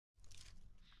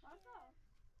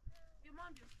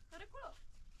مامان بیا داره کلو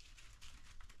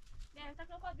نه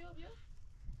تک نخواد بیا بیا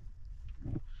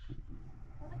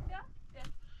بیا بیا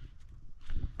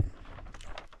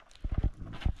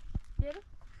بیا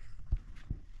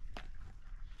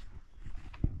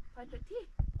پایپتی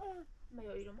ما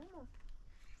یا ایرو ماما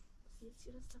سی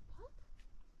چی رسته پاد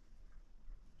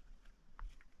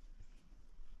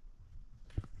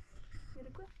بیا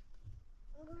کلو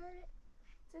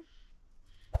چه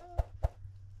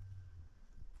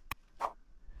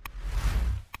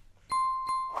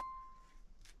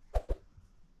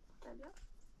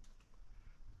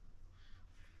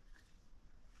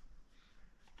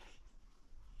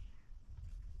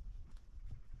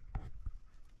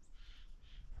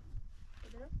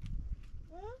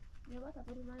Ya va, está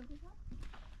por una empresa.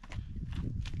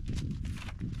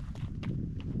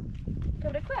 ¿Qué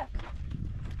breakfast?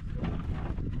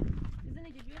 Isn't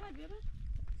it beautiful?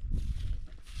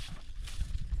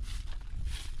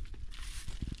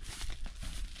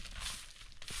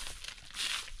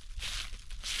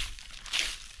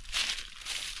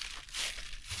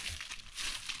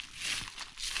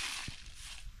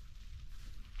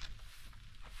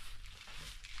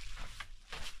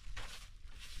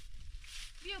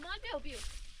 View, man, view.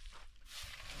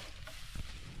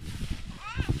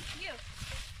 View.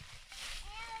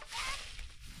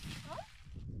 Huh?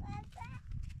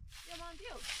 Yeah, man,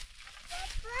 view.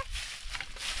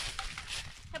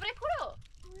 Hey, break kuro.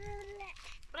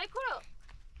 Break kuro.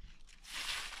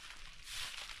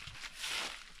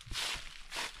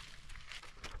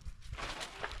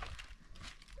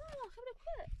 Oh, hey, break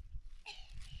kuro.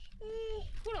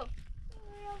 Kuro.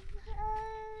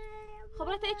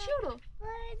 خبرت ايه چیورو؟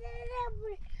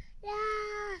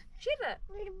 چیره؟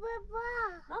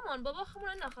 مامان بابا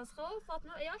خمونه نخواست خب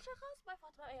فاطمه ایال چه خواست؟ بای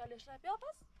فاطمه ایالش را بیا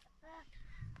پس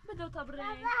بدو تا بره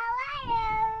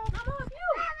ماما بیو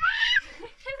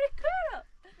خبری کرو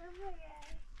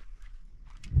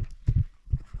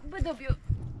بدو بیو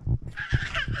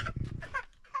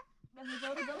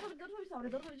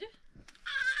دارو بجی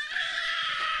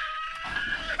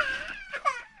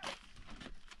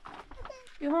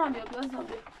بیا ماما بیا از دارو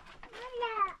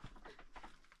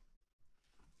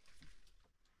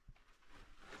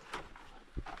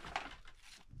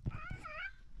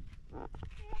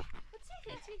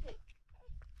چیه؟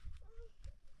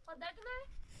 خود درد نه؟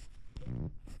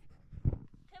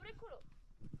 خبری کرو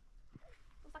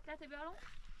تو سکرت بیارم؟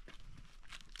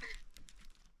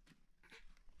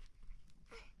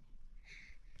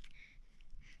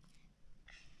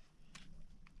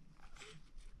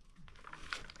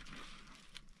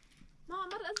 ماما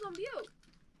مرد ازم بیو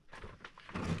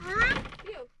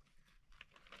بیو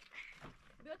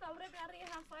بیو تا بره بیاری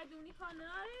همسایه دونی کار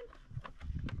نارین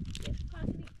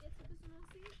کارتونی یه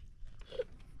بسونوسی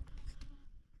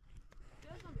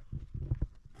بیو ازم بیو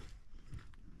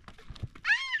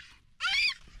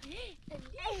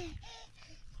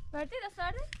بردی دست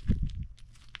بردی؟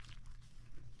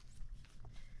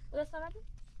 دست بردی؟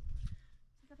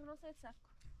 سکتون رو سایت سک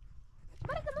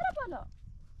کن مرا بالا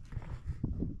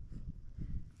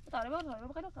تعالي بقى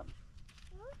بغير صبر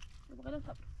بغير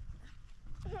صبر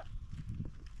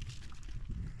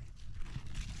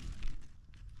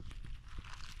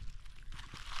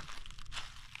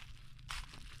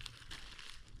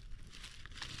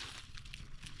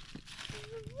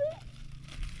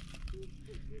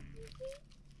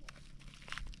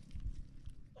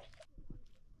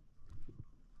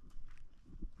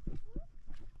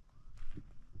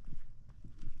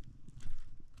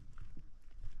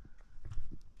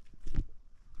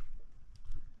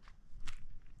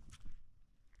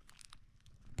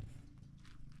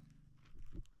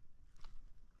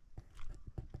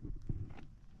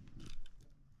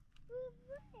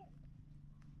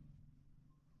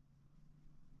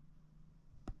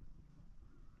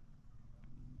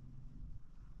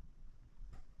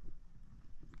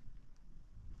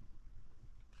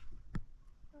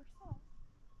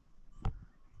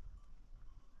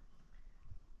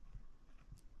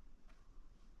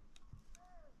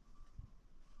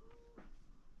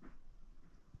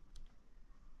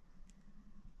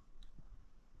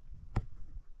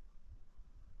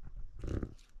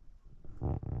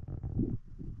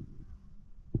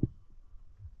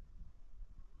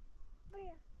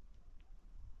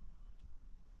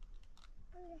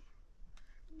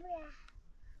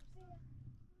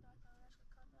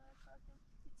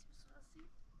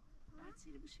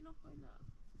سيري بشي لو خوينا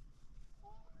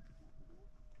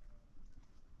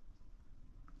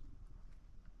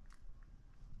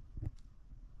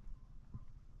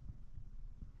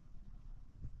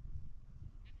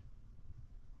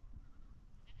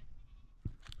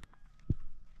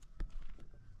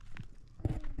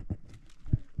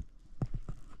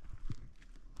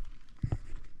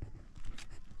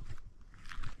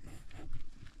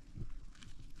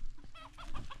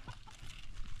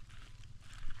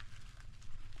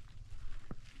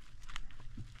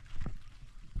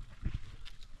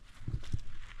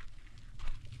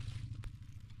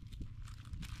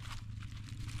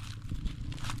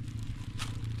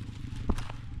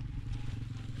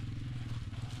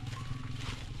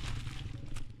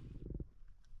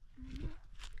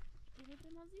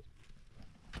زیر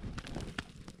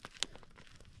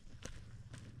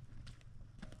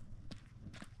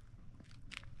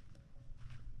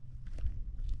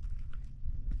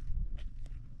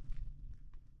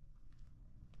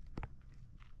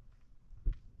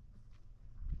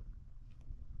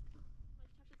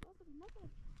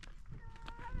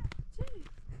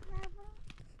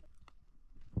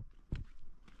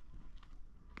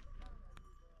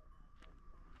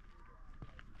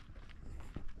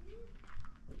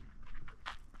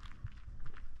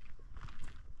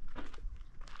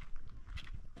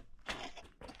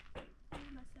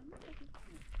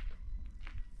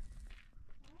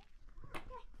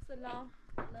سلام.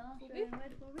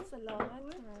 خوبی؟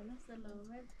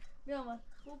 سلامت. بیامد.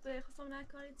 خوبه خواستم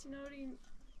نکاری چینارین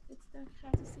اتیدن که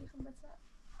خرطی سیخم بسر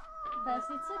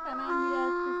پسیتse کنم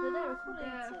میاد کسی در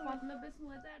خوره فاطمه بس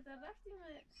مادر در رفتیم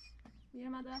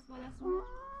میرم مدرس با دست رو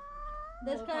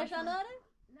دست کارشان داره؟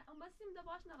 نه اون بسیم ده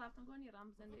باش نرفتم گونی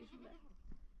رم زندگی شده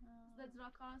زدرا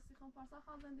کار سیخم پارسا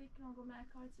خواهم زندگی کنم گم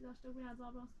نکاری چی داشته بودی از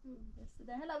آب راست تو دست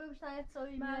ده هلا ببوشتن یه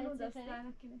تساوی منو دست در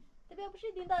نکنه بیا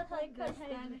بوشی دین داد های کار دست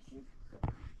در نکنه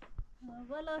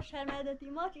والا شرمدتی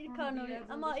ما که این کار نوی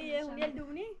اما ایه هونیل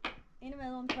دونی اینو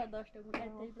مدام کار داشته بود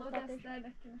دست در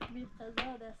نکنه بی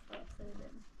قضا دست آفسه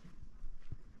داریم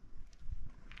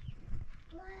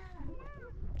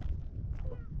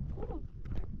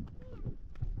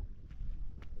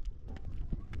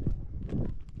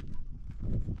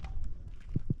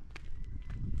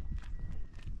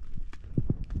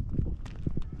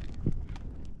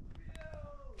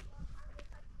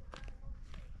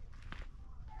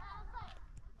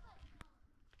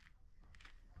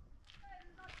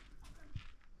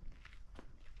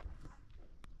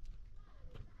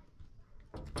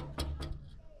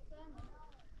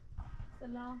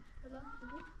سلام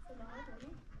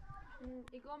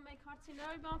ایگو می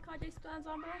کارتیناری با کاری است تو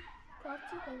انجام برم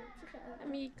کارتی کنم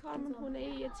می کار من خونه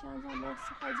ای چی انجام برم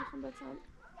خرجی خون بتم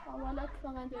حوالا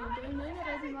اتفاقا داریم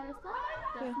نوعی بیمارستان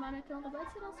دست من که قبل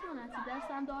رسانتی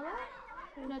درسم داره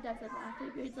اونا درس دارن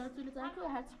بیاید زارتون لطفا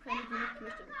هر چی خیلی دونی که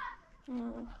میشه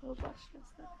خوب باش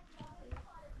دست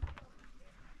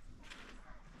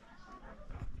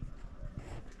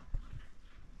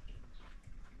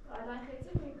الان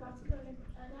خیلی می کارتی داریم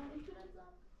الان میتونم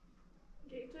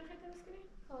یک توی خیلی مسکنی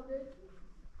کابل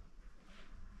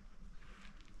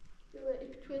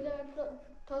توی در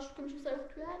تاش که میشه سر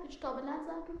توی هر کابل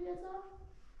نزد تو بیازا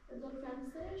ازار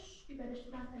فرانسش ایبرش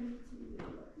دادن همین چیزی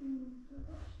بیاره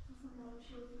باش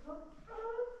شروع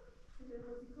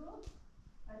Fisiológico,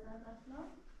 alternativa,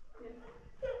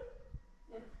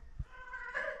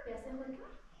 ¿qué hacemos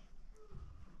aquí?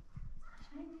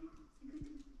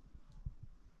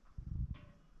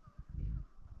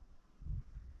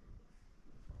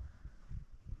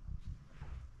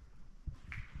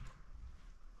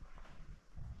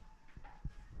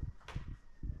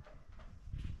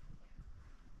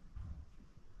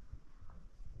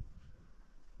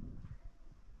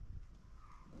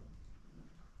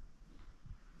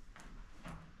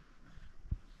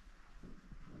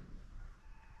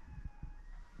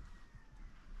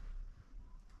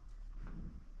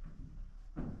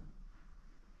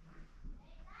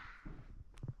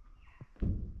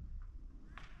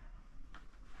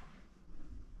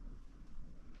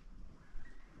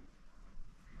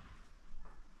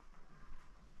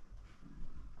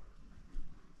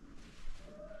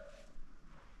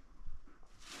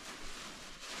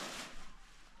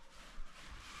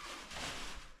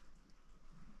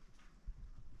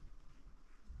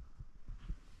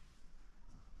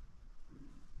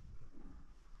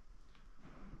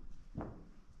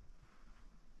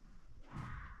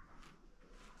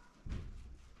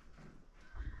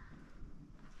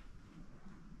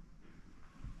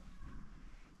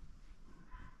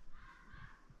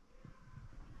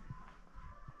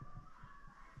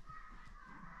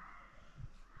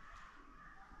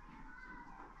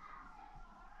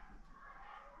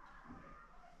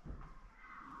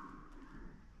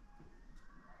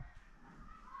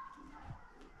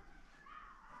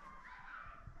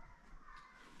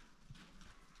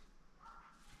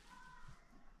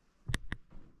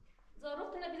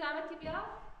 ظروف تنبي زعمتي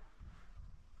بيها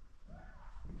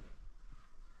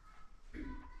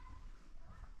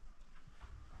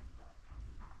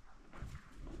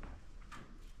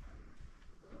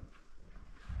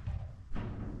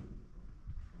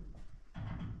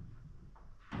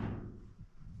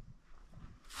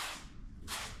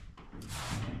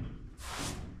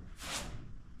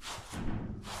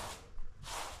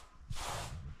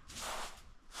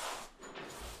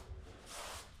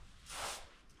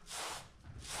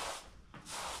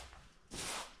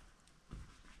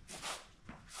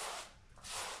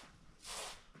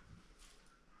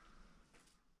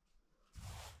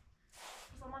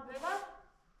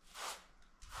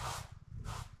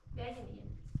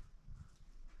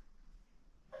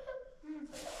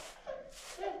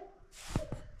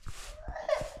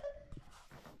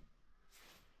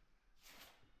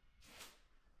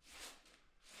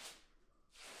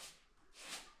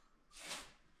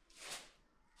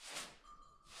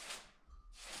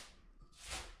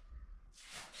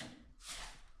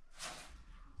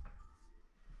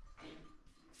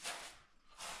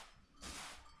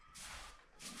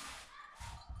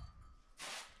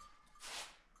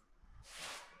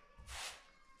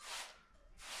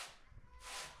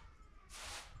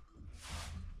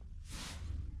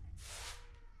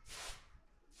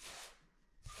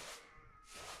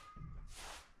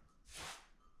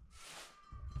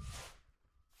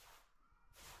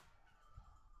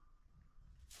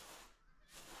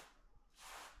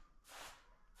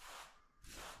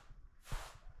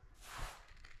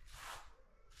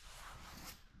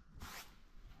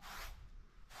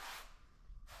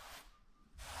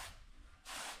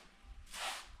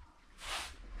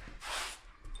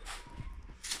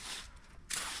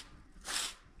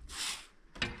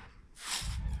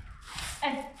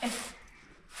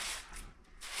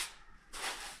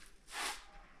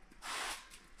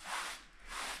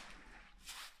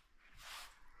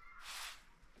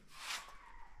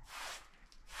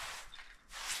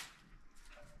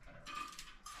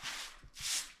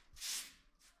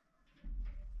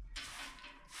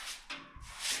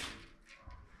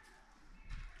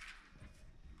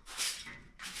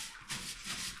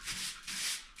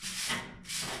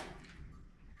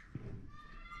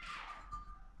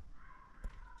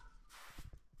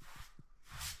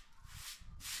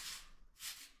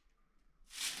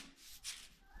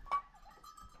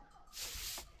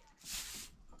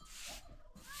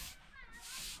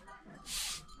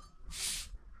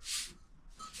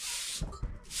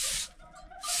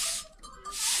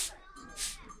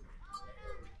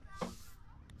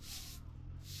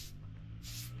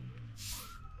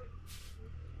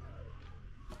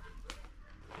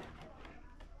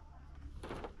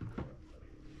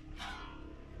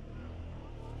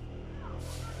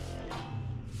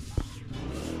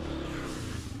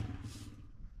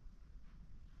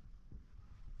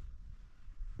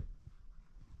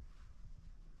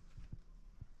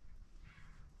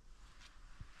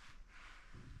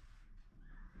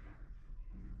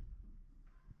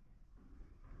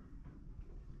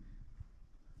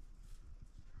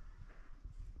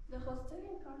واسطه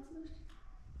این کارت داشت.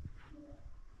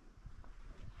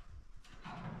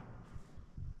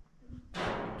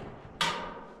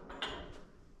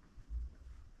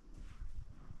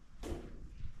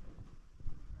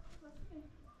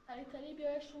 تری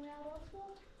بیایش رو میارات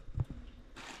بود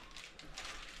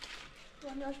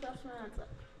دنیاش بخش منزد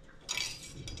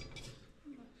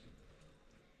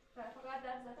فقط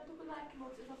در زده تو بزن که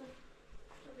موضوع تازه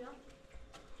تو بیام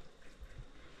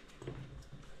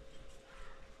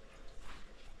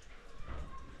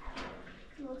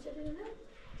موضوع دیده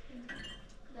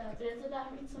در برزه در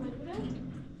همین سمه دوره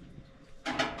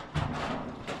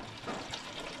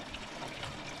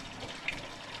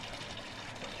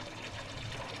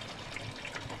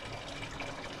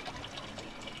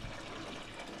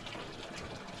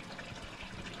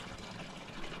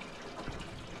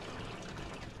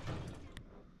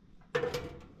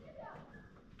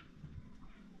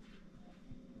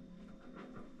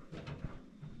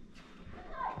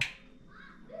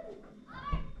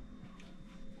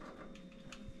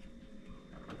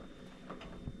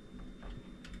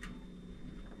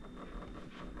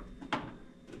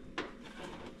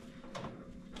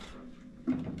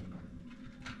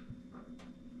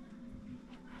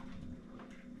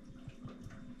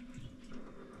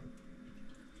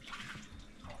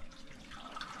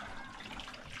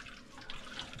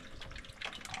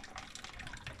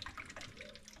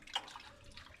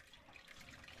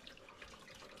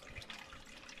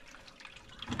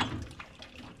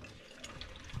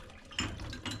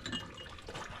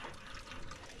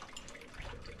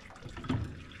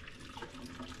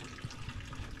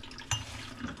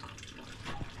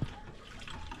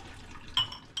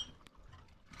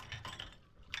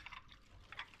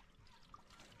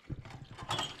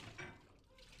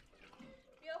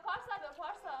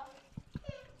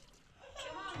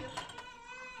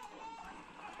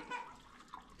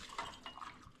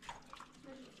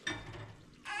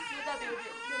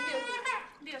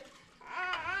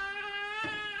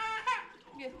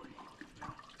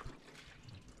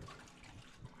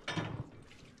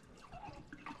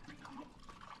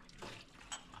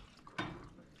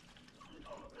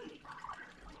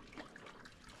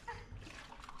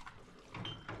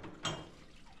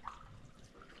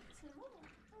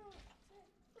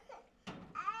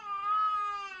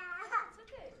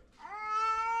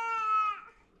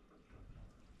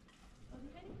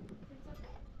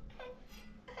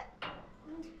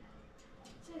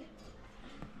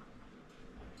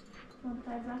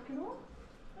تذكروا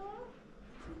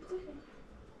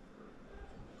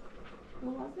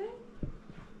مواظب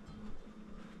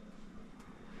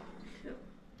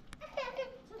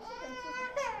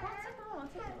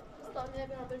استنى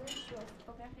بنعمل شو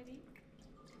اوكي خلي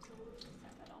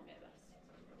سلام يا بس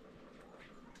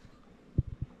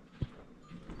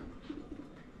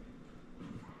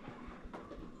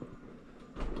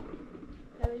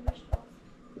تبي مش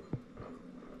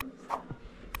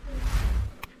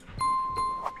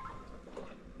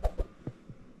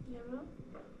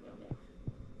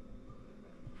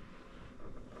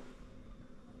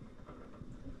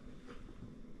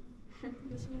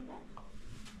بسم الله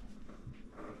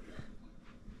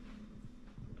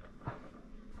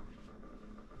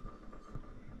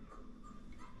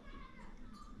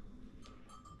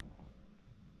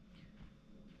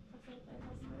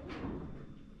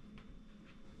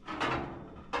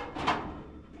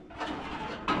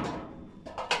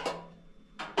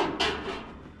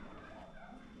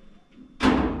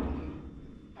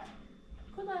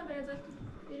کدام برزد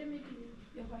بریم یکی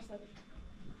یا فرصت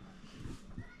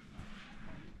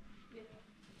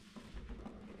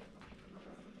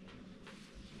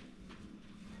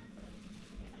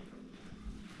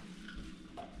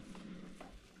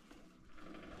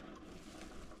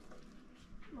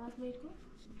مات میکو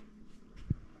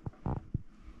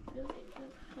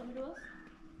درست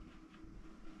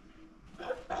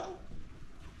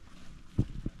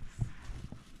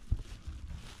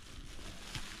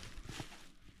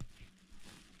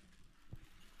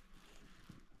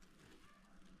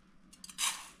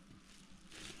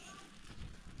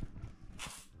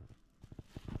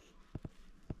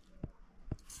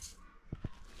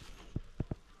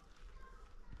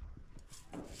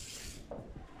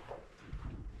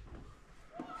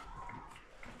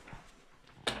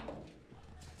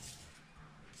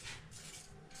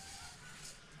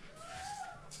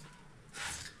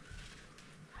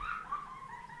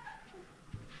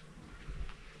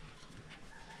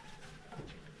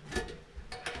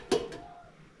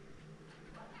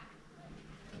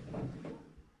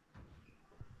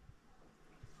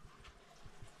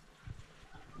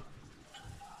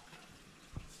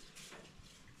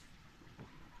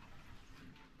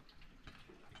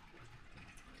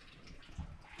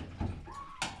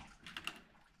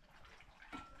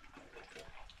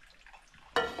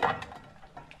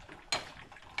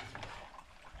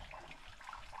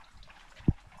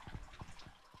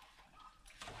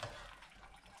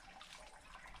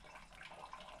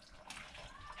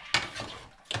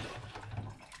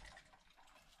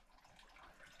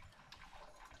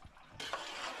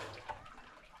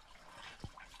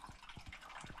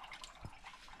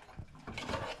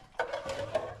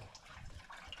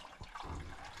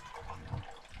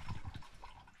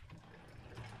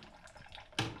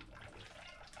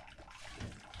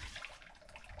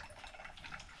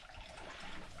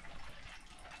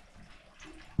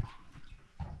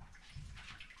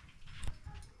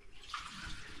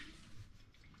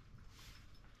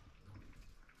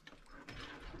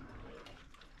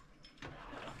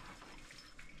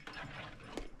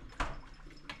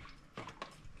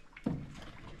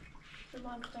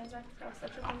هم tutaj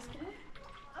zakrasać polskie.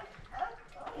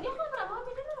 Nie dobra, mam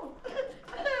nie wiem.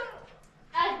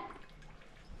 Ej!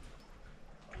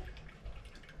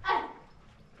 Ej!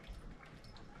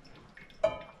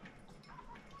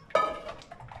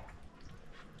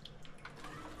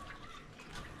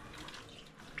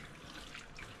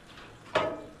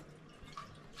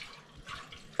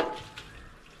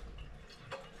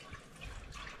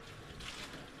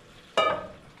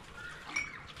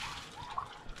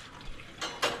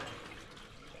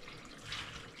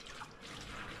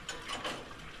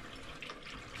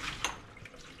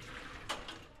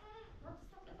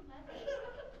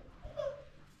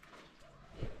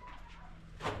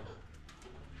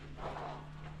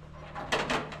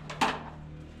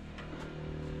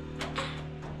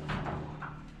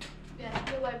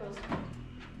 Byłaj po prostu.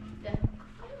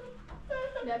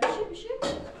 Ja bir şey.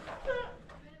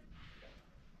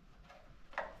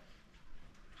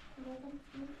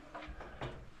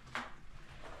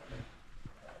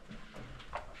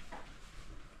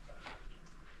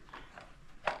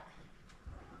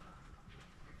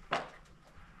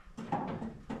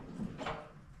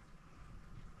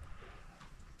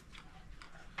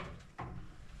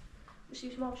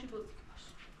 Musimy się mało się budzić.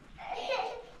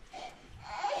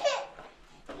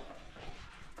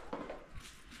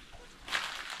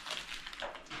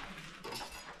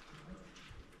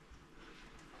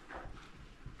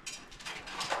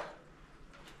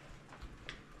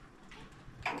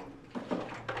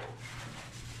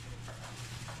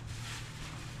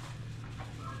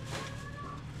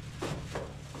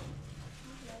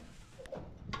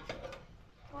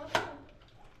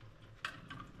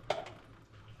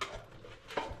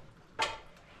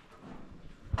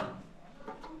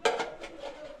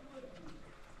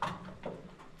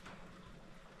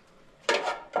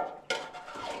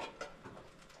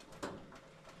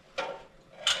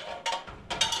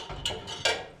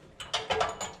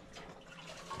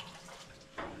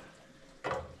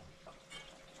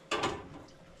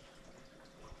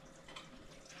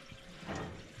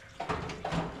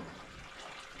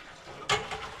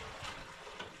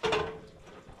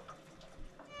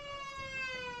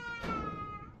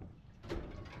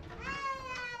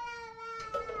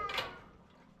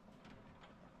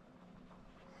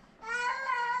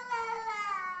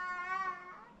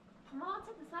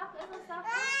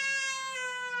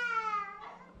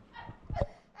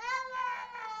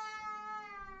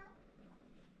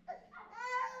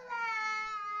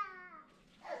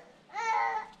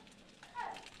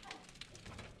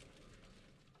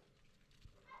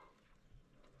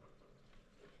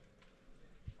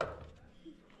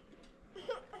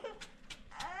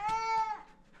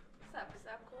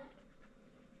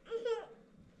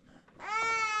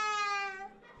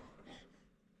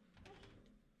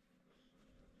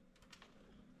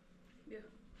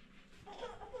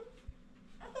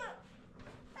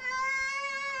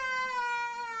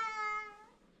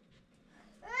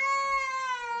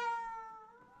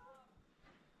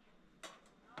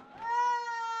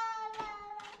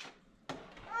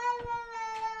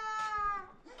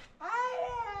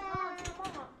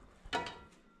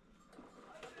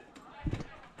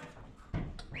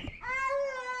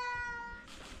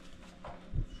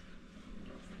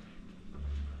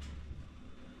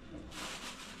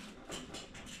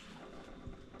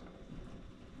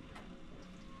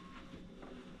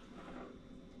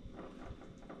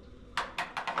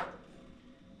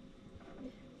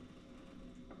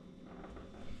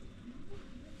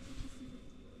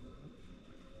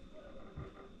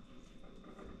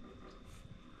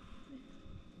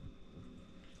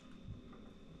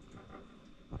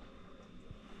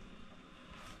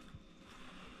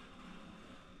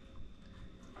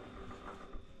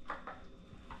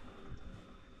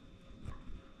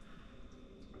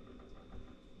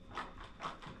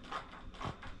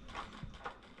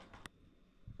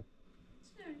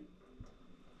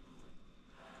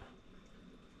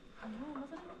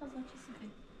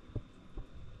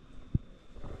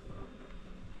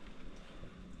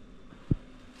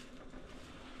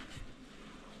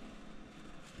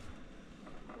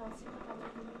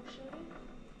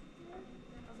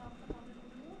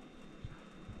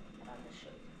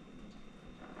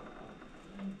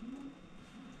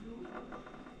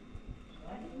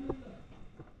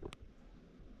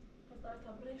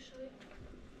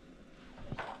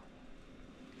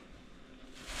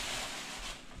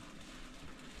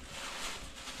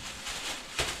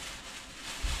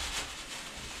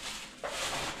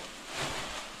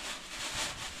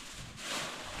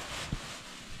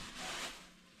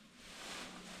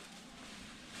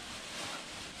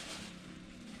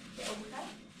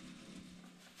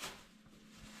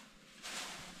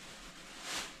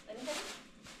 Är det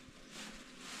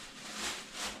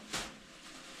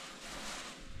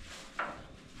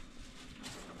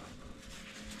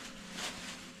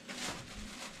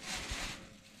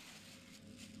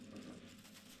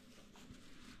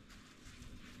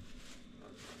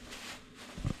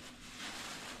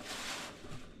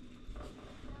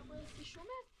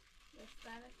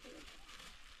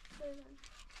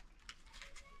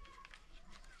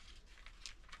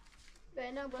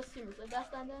خیلی باسی میشه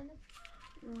دستن درنه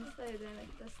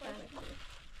دستانه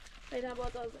خیلی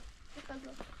باز آزه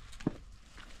بخزا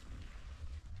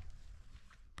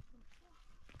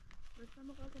بسم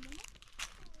مغازه ماما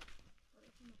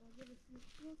بسم مغازه بسم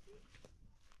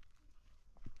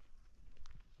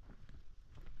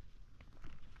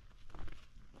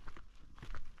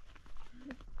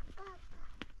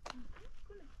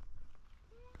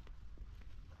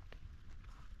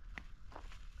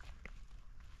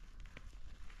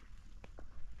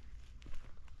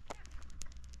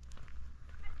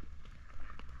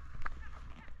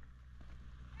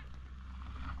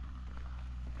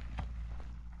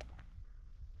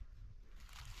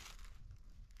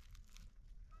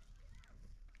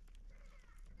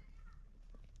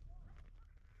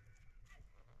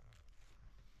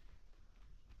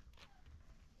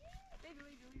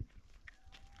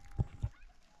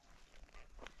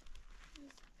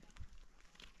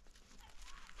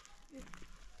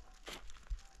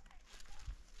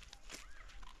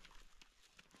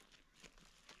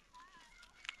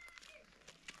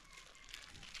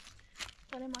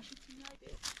برای ماشین سینای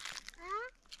بیاد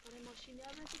برای ماشین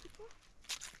یاد نشدی کن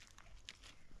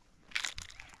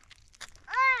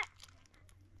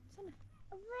سنه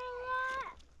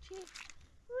چی؟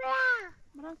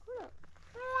 بران کورا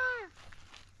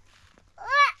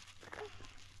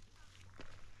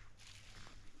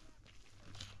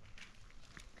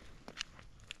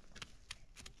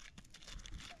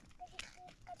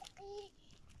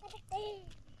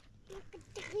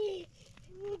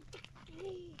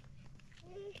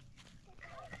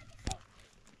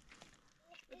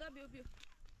بدا بیو بیو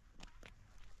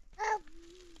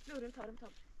بیو تارم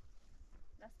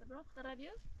دست برام خطره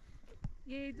بیو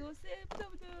 1 2 3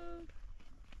 بودو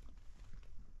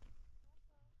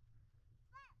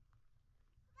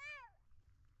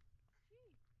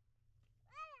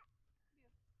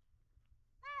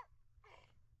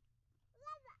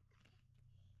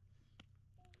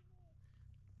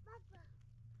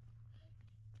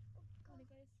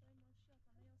نگاه سای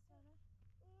ماشی آتانه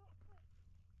یا سانه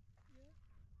بیو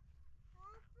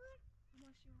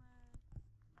ماشی اومد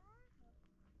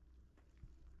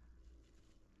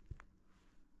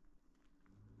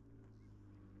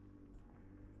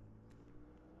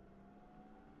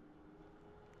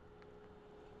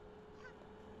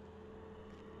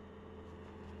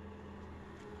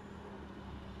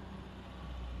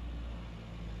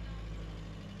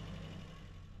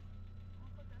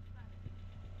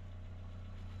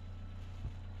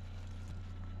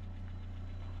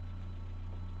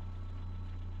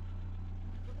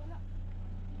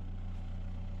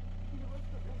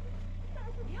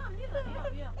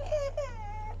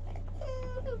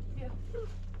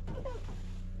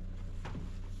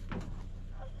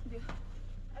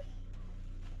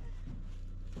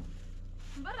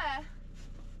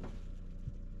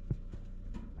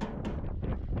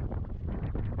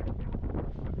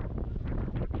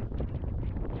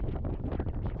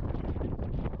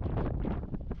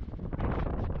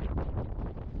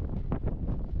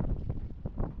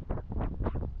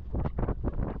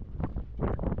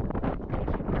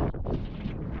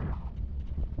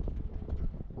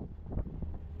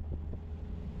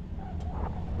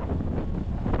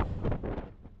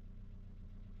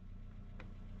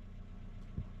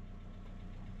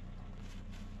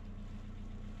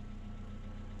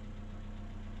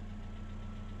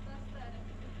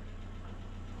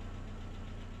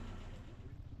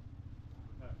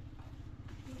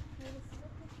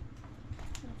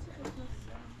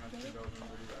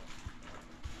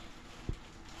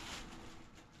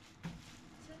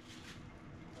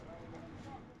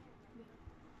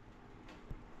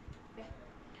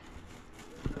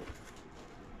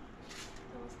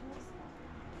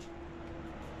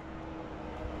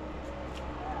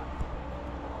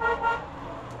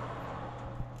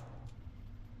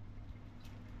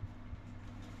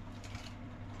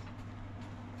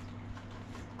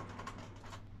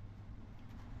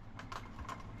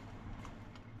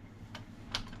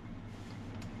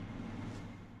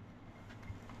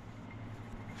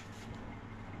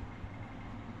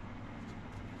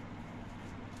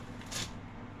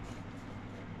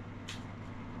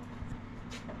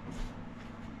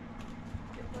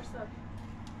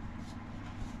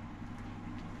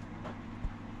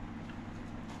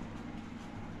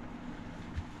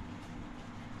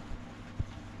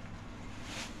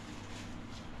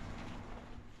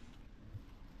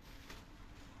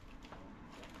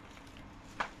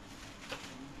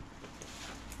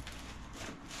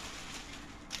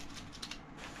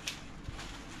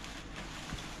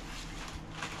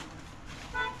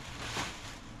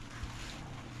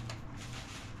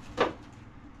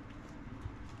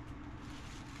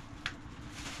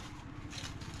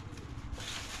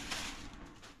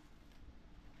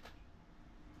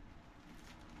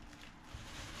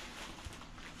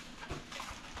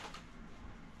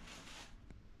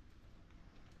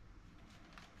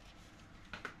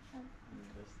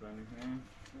نکنه.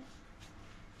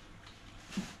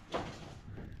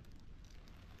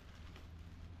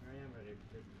 مریم برای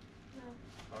بده.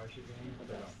 آرشی بینیم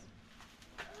خدا.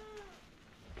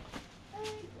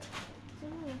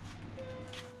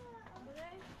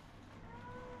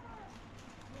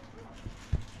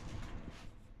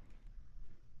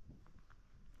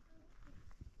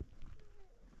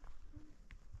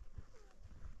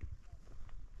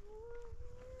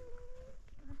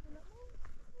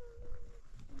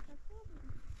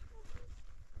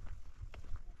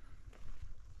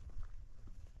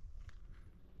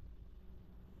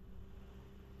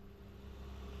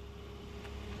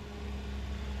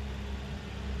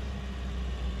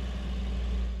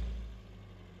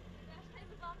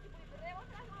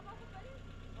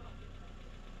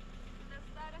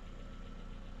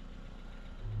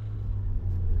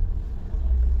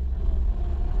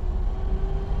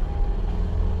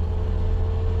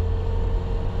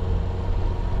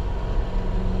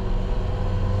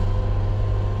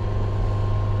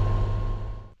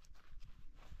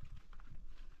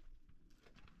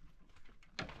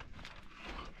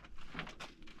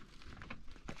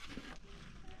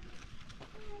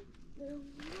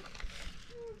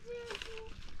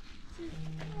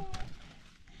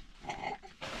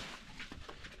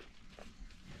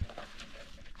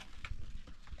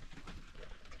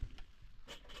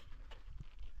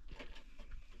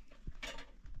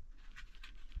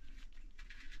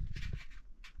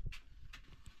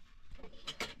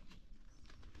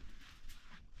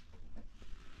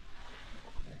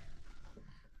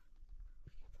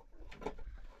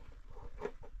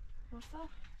 Marfa?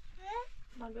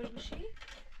 Mal böyle bir şey.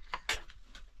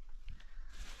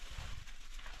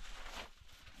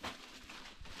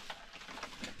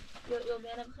 Yok bir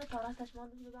yana bakın. Tavran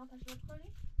taşımandı. Bir bana taşımak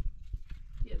koyayım.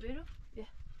 Ya buyurun. Ya.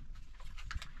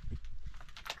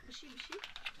 Bir şey.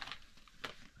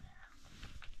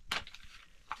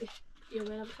 Yok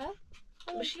bir yana bakın.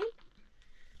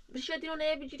 Bir şey değil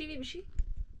ona bir ciri bir şey.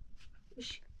 Bir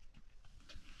şey.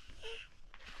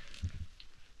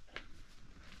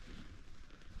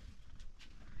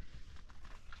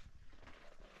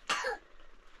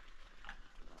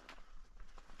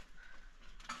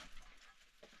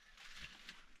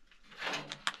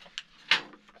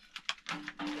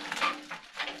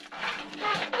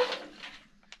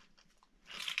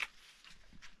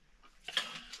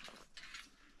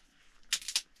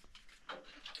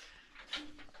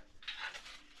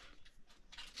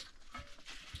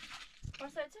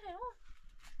 Varsa yeter ya.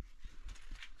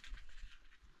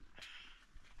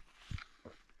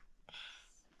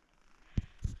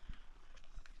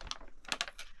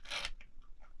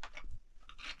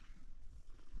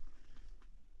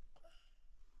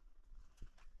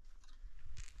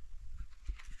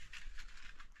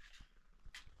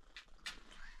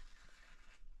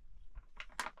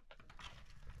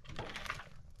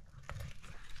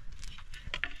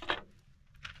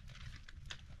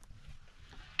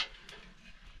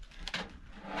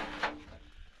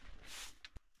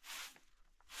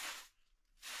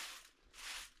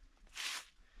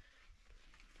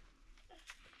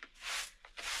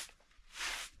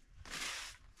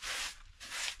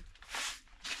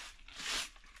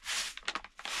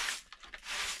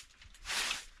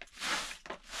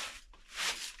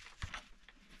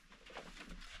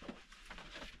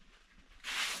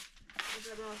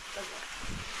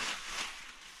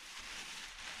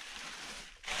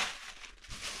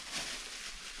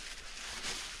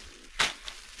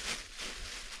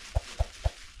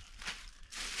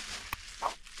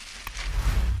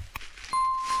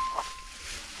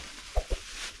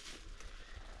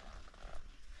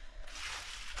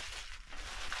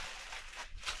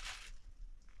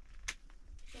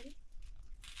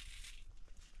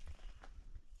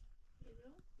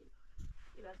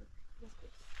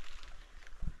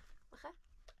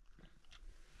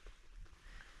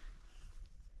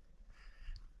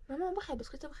 ماما بخير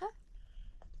بسكوت بخير